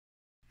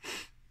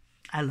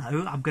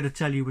Hello, I'm going to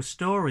tell you a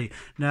story.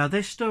 Now,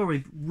 this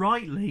story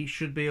rightly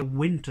should be a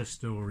winter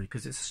story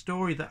because it's a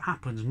story that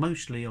happens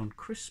mostly on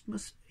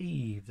Christmas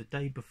Eve, the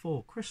day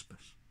before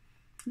Christmas.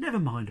 Never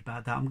mind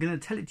about that. I'm going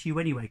to tell it to you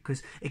anyway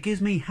because it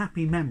gives me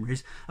happy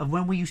memories of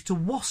when we used to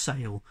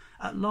wassail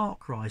at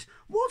Larkrise.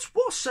 What's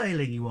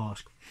wassailing, you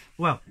ask?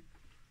 Well,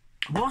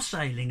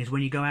 wassailing is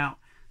when you go out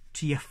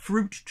to your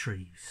fruit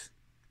trees,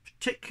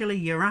 particularly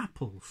your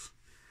apples.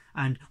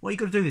 And what you've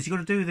got to do is you've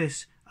got to do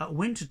this at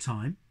winter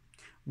time,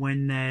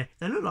 when they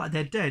look like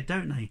they're dead,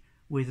 don't they?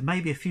 With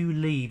maybe a few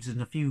leaves and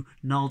a few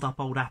gnarled up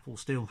old apples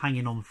still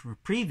hanging on from a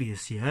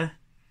previous year.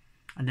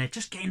 And they're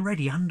just getting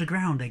ready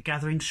underground. They're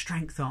gathering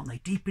strength, aren't they?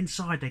 Deep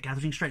inside, they're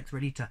gathering strength,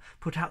 ready to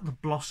put out the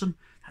blossom.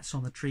 That's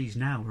on the trees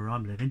now where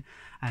I'm living.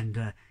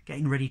 And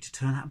getting ready to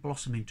turn that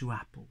blossom into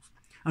apples.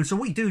 And so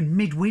what you do in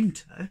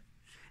midwinter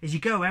is you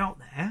go out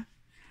there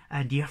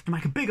and you have to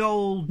make a big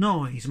old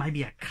noise.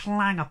 Maybe a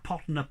clang a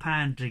pot and a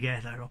pan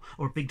together.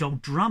 Or a big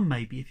old drum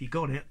maybe if you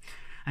got it.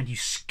 And you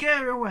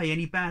scare away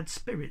any bad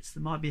spirits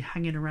that might be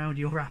hanging around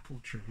your apple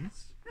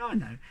trees. I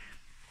know.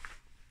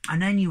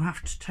 And then you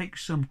have to take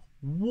some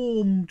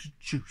warmed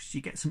juice. You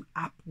get some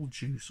apple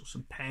juice or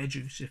some pear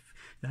juice,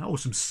 or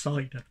some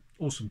cider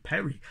or some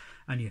perry.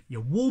 And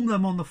you warm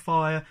them on the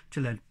fire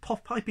till they're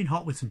piping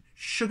hot with some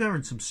sugar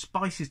and some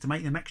spices to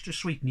make them extra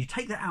sweet. And you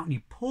take that out and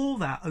you pour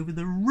that over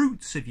the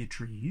roots of your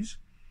trees.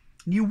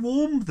 And you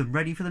warm them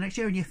ready for the next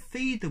year and you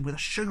feed them with the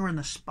sugar and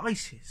the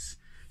spices,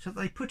 so that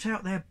they put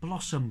out their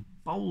blossom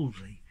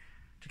boldly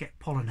to get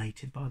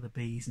pollinated by the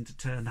bees and to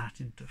turn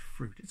that into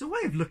fruit. It's a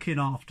way of looking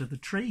after the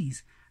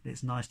trees. And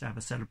it's nice to have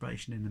a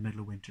celebration in the middle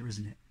of winter,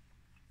 isn't it?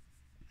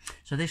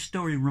 So this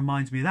story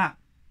reminds me of that.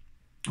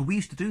 We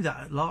used to do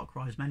that at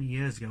Larkrise many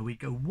years ago. We'd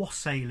go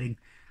wassailing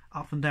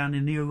up and down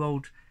in the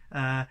old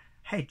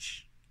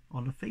hedge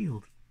on the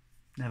field.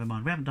 Never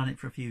mind, we haven't done it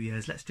for a few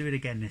years. Let's do it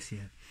again this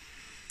year.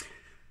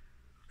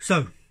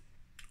 So,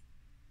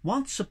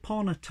 once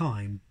upon a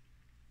time,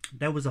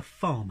 there was a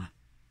farmer.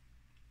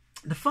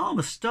 The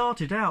farmer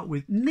started out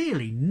with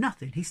nearly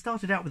nothing. He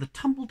started out with a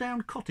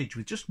tumble-down cottage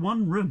with just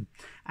one room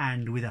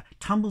and with a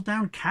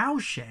tumble-down cow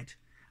shed.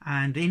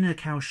 And in the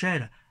cow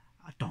shed,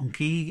 a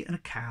donkey and a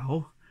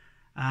cow.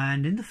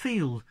 And in the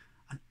field,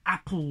 an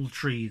apple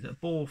tree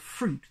that bore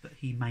fruit that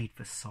he made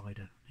for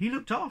cider. He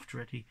looked after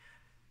it. He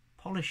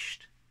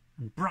polished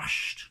and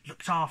brushed,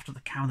 looked after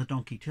the cow and the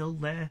donkey till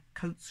their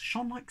coats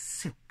shone like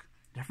silk.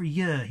 And every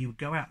year he would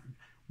go out and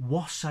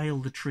wassail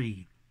the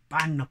tree,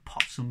 bang the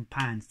pots and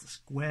pans to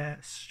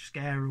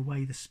scare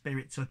away the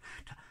spirits, and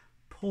to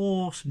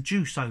pour some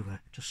juice over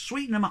to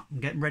sweeten them up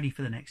and get them ready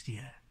for the next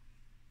year.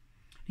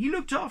 He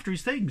looked after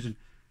his things, and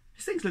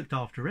his things looked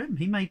after him.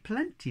 He made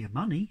plenty of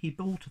money. He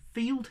bought a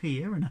field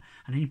here, and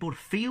then he bought a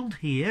field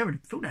here,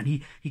 and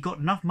he got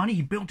enough money.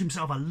 He built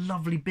himself a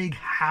lovely big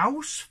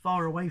house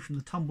far away from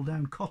the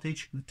tumble-down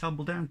cottage and the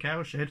tumble-down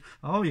cowshed.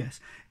 Oh yes,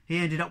 he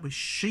ended up with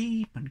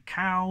sheep and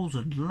cows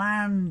and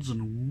lands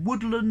and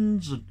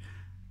woodlands, and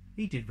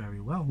he did very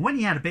well. When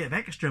he had a bit of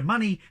extra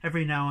money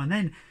every now and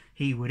then,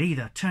 he would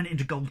either turn it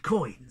into gold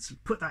coins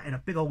and put that in a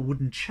big old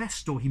wooden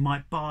chest, or he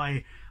might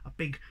buy a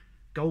big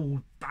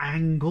gold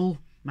bangle,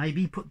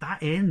 maybe put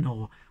that in,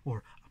 or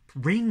a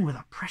ring with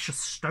a precious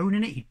stone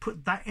in it. He'd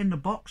put that in the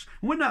box.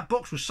 And when that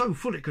box was so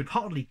full it could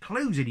hardly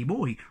close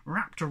anymore, he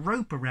wrapped a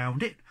rope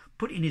around it,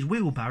 put it in his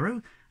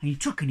wheelbarrow, and he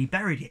took and he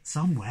buried it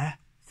somewhere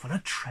full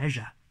of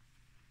treasure,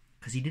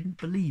 because he didn't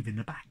believe in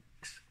the banks.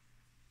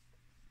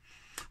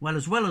 Well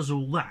as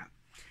all that,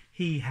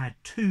 he had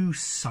two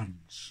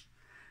sons.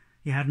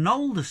 He had an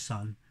older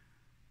son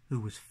who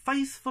was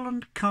faithful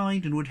and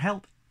kind and would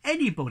help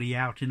anybody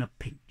out in a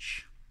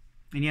pinch.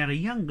 And he had a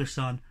younger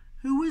son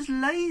who was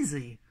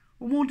lazy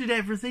and wanted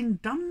everything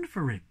done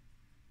for him.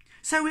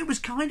 So it was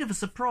kind of a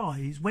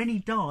surprise when he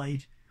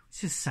died.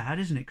 It's just sad,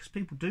 isn't it? Because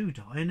people do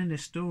die, and in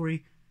this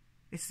story,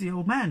 it's the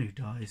old man who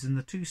dies and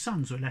the two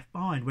sons who are left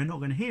behind. We're not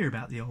going to hear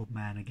about the old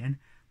man again,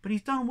 but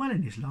he's done well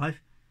in his life.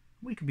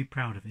 We can be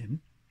proud of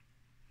him.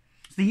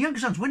 The younger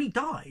sons, when he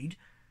died,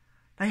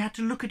 they had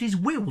to look at his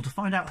will to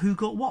find out who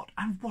got what.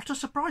 And what a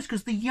surprise,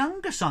 because the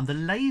younger son, the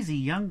lazy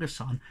younger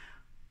son,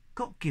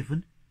 got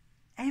given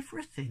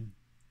everything.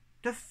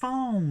 The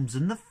farms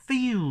and the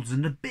fields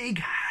and the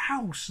big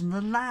house and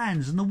the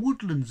lands and the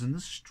woodlands and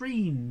the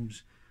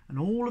streams and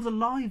all of the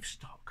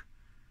livestock.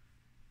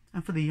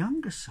 And for the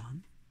younger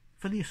son,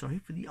 for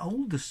the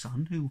older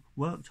son who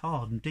worked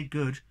hard and did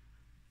good,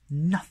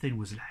 nothing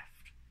was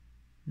left.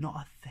 Not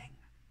a thing.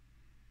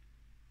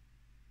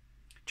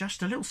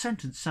 Just a little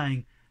sentence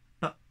saying,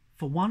 but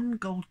for one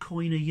gold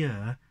coin a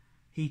year,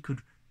 he could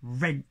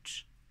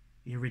rent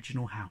the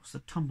original house, the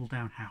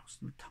tumble-down house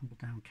and the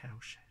tumble-down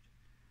cowshed,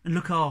 and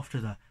look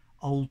after the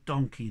old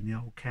donkey and the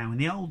old cow and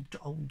the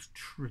old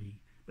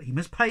tree. But he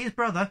must pay his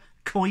brother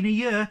a coin a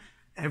year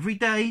every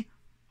day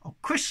on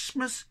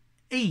Christmas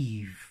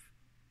Eve.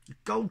 A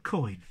gold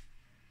coin.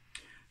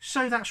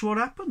 So that's what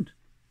happened.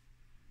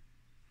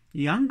 The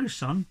younger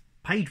son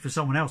paid for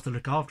someone else to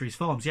look after his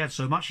farms. He had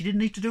so much he didn't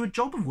need to do a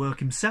job of work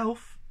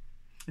himself.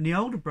 And the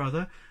older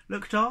brother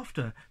looked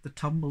after the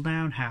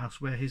tumble-down house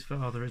where his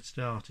father had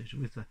started,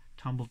 with the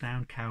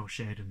tumble-down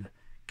cowshed and the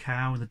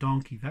cow and the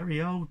donkey,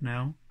 very old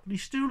now, but he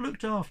still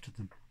looked after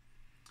them.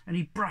 And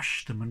he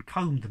brushed them and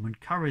combed them and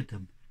curried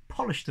them,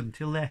 polished them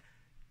till their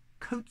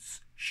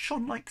coats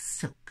shone like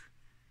silk.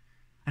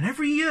 And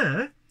every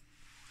year,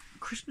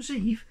 Christmas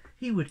Eve,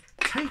 he would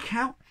take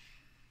out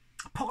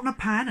a pot and a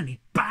pan and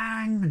he'd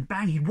bang and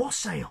bang, he'd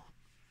wassail.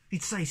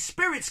 He'd say,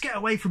 "Spirits, get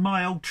away from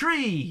my old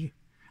tree."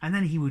 And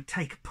then he would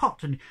take a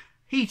pot and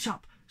heat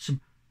up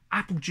some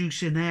apple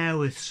juice in there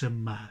with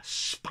some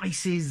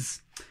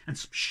spices and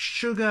some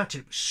sugar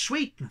till it was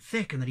sweet and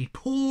thick, and then he'd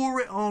pour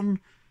it on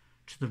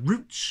to the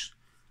roots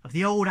of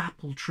the old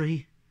apple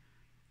tree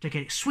to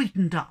get it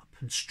sweetened up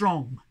and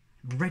strong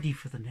and ready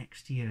for the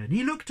next year. And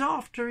he looked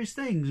after his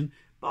things, and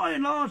by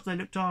and large they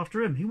looked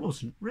after him. He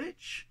wasn't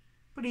rich,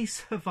 but he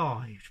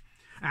survived.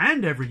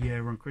 And every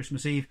year on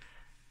Christmas Eve,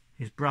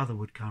 his brother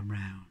would come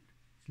round.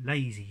 His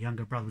lazy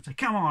younger brother would say,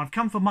 "Come on, I've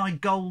come for my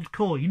gold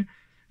coin."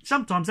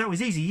 Sometimes that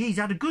was easy. He's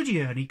had a good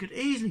year and he could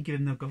easily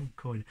give him the gold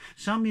coin.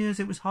 Some years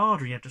it was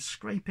harder. He had to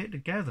scrape it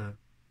together.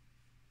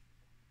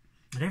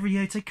 And every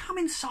year he'd say, "Come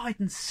inside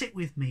and sit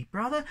with me,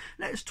 brother.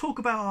 Let's talk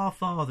about our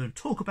father and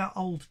talk about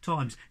old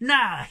times."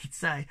 "Nah," he'd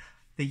say.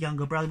 The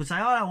younger brother would say,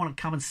 "I don't want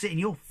to come and sit in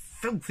your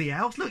filthy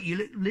house. Look,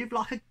 you live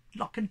like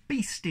a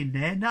beast in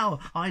there.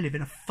 No, I live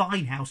in a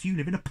fine house. You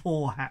live in a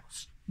poor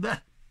house."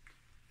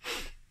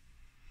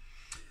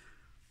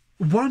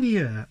 One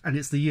year, and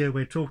it's the year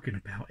we're talking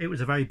about, it was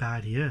a very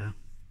bad year.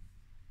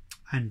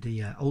 And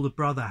the older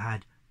brother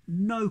had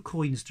no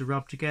coins to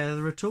rub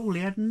together at all.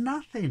 He had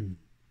nothing.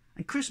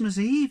 And Christmas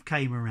Eve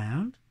came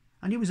around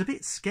and he was a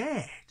bit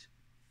scared.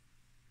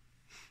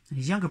 And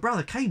his younger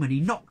brother came and he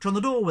knocked on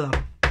the door with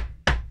him.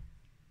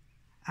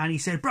 And he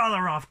said,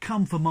 "Brother, I've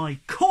come for my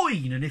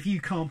coin, and if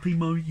you can't pay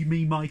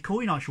me my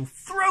coin, I shall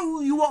throw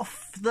you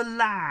off the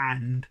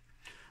land."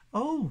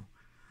 "Oh,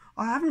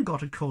 I haven't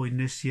got a coin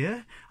this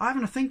year. I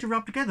haven't a thing to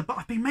rub together, but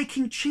I've been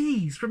making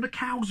cheese from the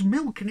cow's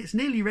milk and it's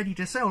nearly ready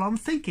to sell. I'm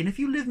thinking if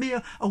you live me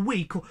a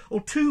week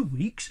or 2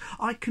 weeks,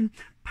 I can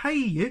pay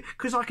you,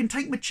 because I can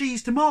take my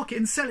cheese to market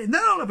and sell it, and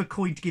then I'll have a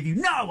coin to give you."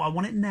 "No, I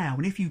want it now,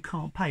 and if you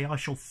can't pay, I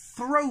shall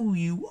throw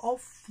you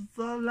off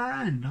the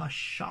land. I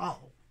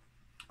shall.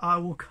 I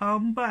will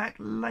come back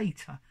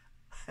later."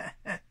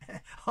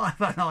 "I've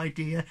an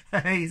idea."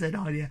 He's an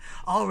idea.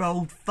 Our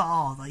old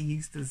father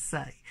used to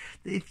say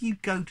that if you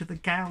go to the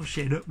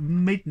cowshed at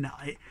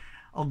midnight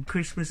on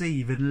Christmas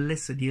Eve and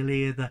listen, you'll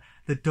hear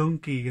the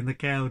donkey and the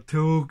cow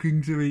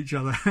talking to each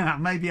other.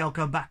 Maybe I'll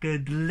come back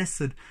and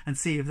listen and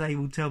see if they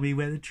will tell me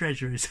where the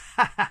treasure is.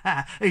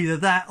 Either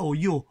that or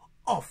you're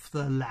off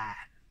the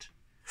land.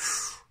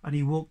 And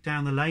he walked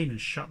down the lane and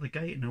shut the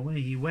gate, and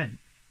away he went.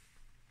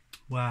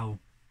 Well,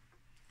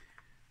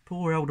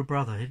 poor elder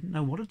brother didn't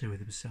know what to do with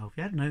himself.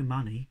 He had no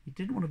money. He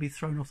didn't want to be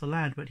thrown off the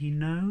land, but he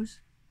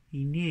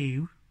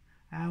knew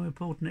how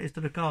important it is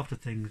to look after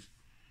things.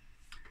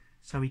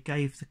 So he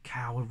gave the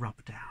cow a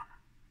rub down.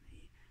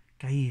 He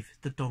gave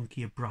the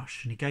donkey a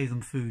brush, and he gave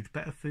them food,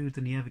 better food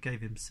than he ever gave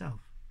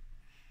himself.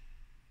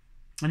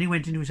 And he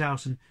went into his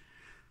house, and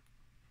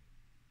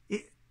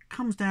it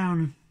comes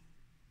down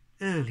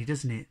early,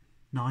 doesn't it?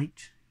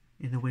 Night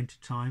in the winter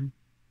time.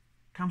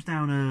 It comes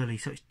down early,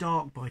 so it's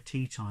dark by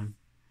tea time.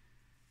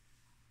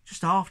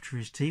 Just after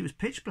his tea, it was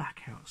pitch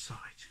black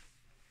outside.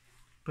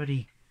 But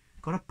he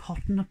got a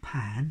pot and a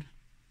pan,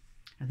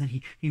 and then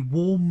he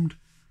warmed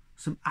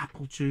some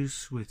apple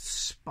juice with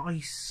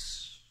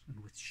spice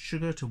and with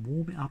sugar to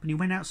warm it up, and he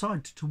went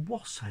outside to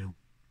wassail.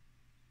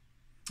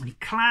 And he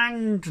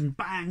clanged and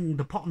banged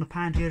the pot and the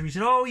pan together. He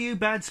said, "Oh, you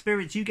bad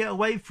spirits, you get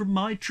away from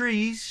my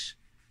trees.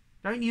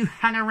 Don't you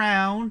hang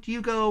around.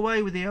 You go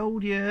away with the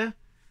old year.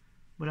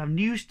 We'll have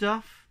new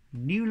stuff,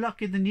 new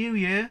luck in the new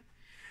year."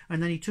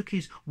 And then he took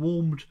his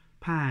warmed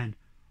pan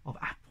of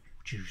apple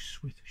juice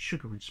with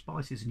sugar and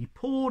spices, and he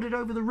poured it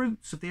over the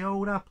roots of the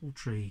old apple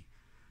tree,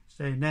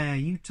 saying, "Now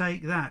you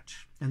take that."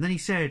 And then he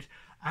said,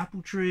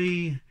 apple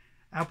tree,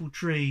 I've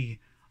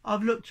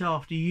looked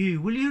after you.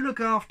 Will you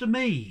look after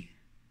me?"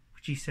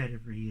 Which he said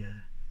every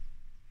year.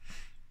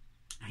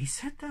 Now, he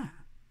said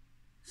that.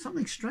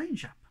 Something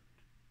strange happened,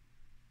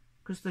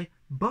 because the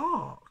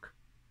bark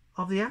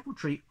of the apple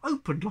tree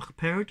opened like a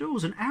pair of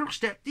doors, and out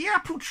stepped the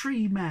apple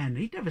tree man.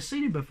 He'd never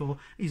seen him before.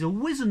 He's a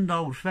wizened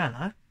old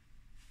fella,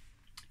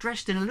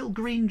 dressed in a little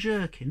green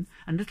jerkin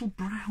and little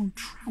brown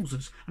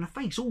trousers, and a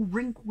face all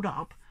wrinkled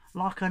up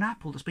like an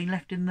apple that's been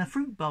left in the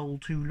fruit bowl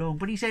too long.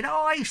 But he said,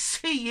 I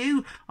see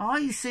you,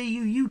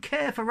 you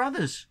care for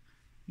others.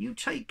 You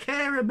take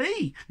care of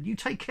me, and you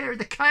take care of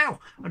the cow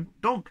and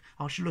dog.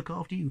 I shall look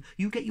after you.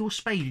 You get your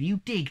spade and you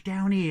dig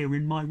down here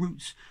in my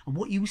roots, and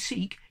what you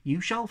seek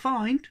you shall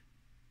find."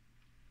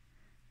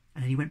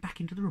 And then he went back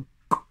into the room.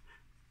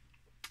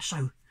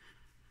 So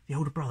the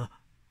older brother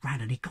ran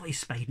and he got his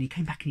spade, and he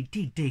came back and he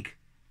did dig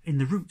in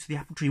the roots of the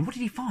apple tree. And what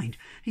did he find?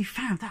 He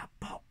found that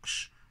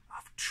box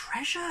of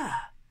treasure.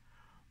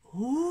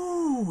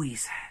 "Ooh," he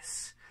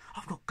says,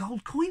 I've got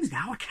gold coins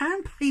now, I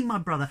can pay my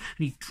brother.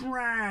 And he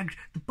dragged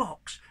the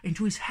box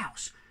into his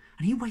house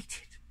and he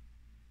waited.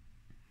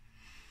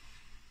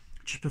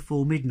 Just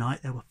before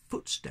midnight there were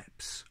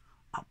footsteps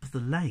up the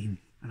lane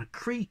and a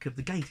creak of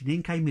the gate, and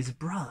in came his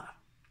brother.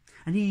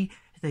 And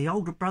the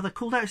older brother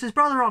called out, he says,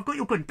 "Brother, I've got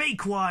your coin. Be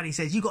quiet," he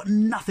says. "You got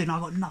nothing,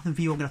 I've got nothing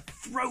for you. I'm going to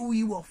throw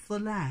you off the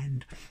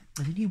land."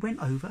 And then he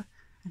went over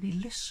and he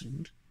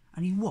listened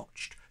and he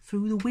watched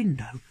through the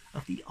window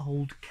of the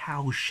old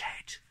cow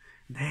shed.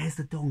 And there's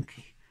the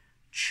donkey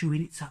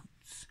chewing its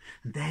oats,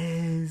 and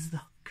there's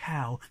the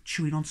cow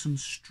chewing on some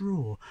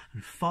straw,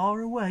 and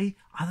far away,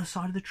 other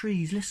side of the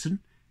trees,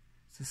 listen,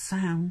 it's the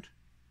sound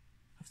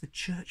of the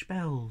church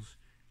bells.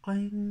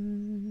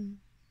 Clang,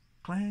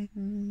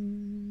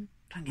 clang,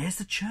 clang. Here's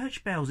the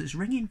church bells. It's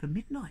ringing for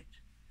midnight.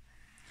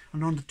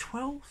 And on the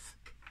 12th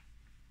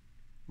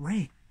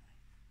ring,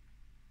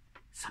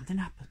 something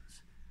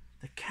happens.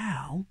 The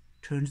cow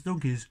turns to the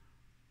donkeys.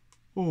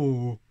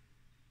 "Oh,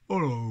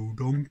 hello,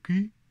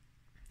 donkey."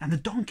 And the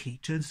donkey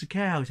turns to the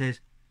cow and says,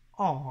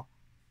 "Oh,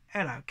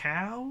 hello,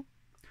 cow.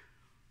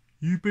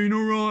 You been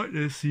all right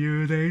this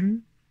year,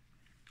 then?"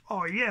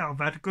 "Oh, yeah, I've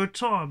had a good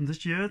time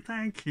this year,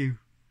 thank you."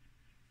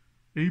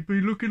 "He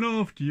been looking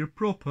after you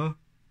proper,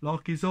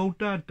 like his old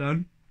dad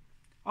done?"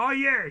 "Oh,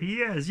 yeah, he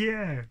has,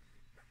 yeah."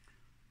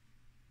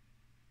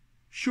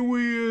 Shall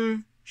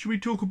we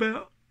talk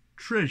about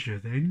treasure,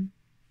 then?"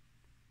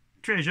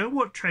 "Treasure?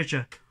 What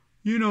treasure?"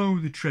 "You know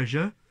the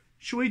treasure.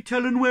 Shall we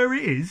tell 'em where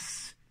it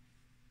is?"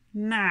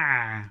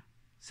 "Nah,"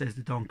 says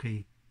the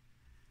donkey,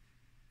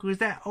 "'cause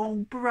that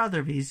old brother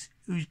of his,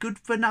 who's good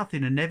for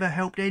nothing and never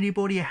helped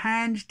anybody a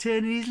hand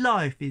turn in his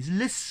life, is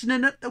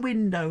listening at the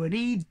window, and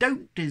he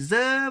don't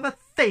deserve a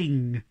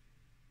thing."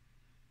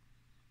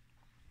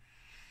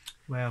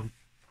 Well,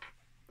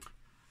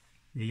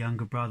 the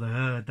younger brother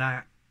heard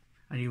that,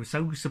 and he was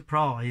so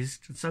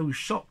surprised and so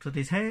shocked that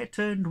his hair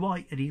turned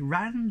white, and he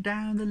ran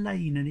down the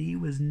lane, and he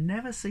was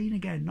never seen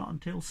again, not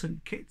until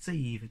St. Kit's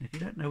Eve. And if you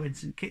don't know when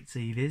St. Kit's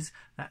Eve is,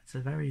 that's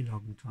a very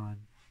long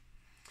time.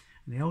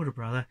 And the older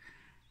brother,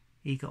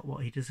 he got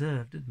what he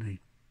deserved, didn't he?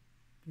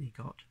 He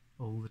got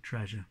all the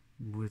treasure.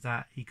 And with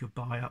that, he could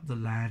buy up the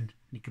land,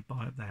 and he could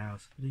buy up the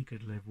house, and he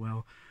could live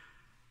well.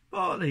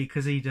 Partly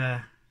because he'd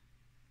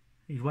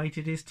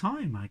waited his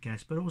time, I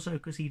guess, but also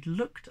because he'd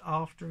looked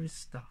after his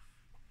stuff.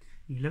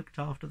 He looked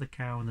after the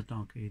cow and the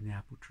donkey and the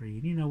apple tree.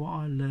 And you know what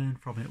I learned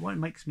from it? What it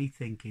makes me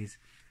think is,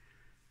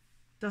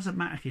 it doesn't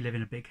matter if you live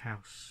in a big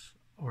house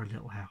or a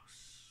little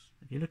house.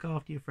 If you look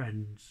after your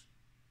friends,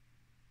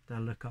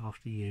 they'll look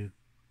after you.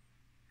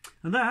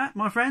 And that,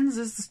 my friends,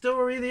 is the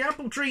story of the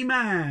Apple Tree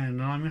Man.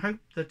 I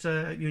hope that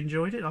you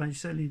enjoyed it. I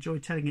certainly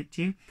enjoyed telling it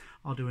to you.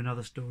 I'll do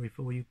another story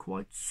for you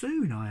quite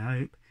soon, I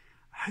hope.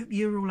 I hope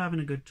you're all having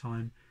a good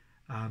time.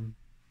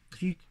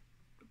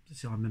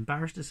 So I'm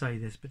embarrassed to say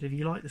this, but if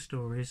you like the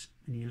stories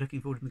and you're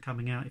looking forward to them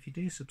coming out, if you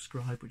do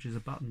subscribe, which is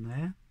a button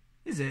there,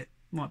 is it?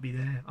 Might be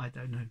there, I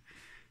don't know.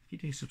 If you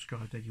do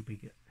subscribe, then you'll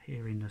be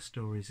hearing the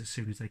stories as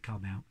soon as they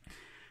come out.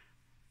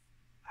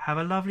 Have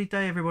a lovely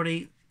day,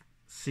 everybody.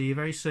 See you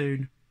very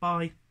soon.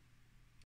 Bye.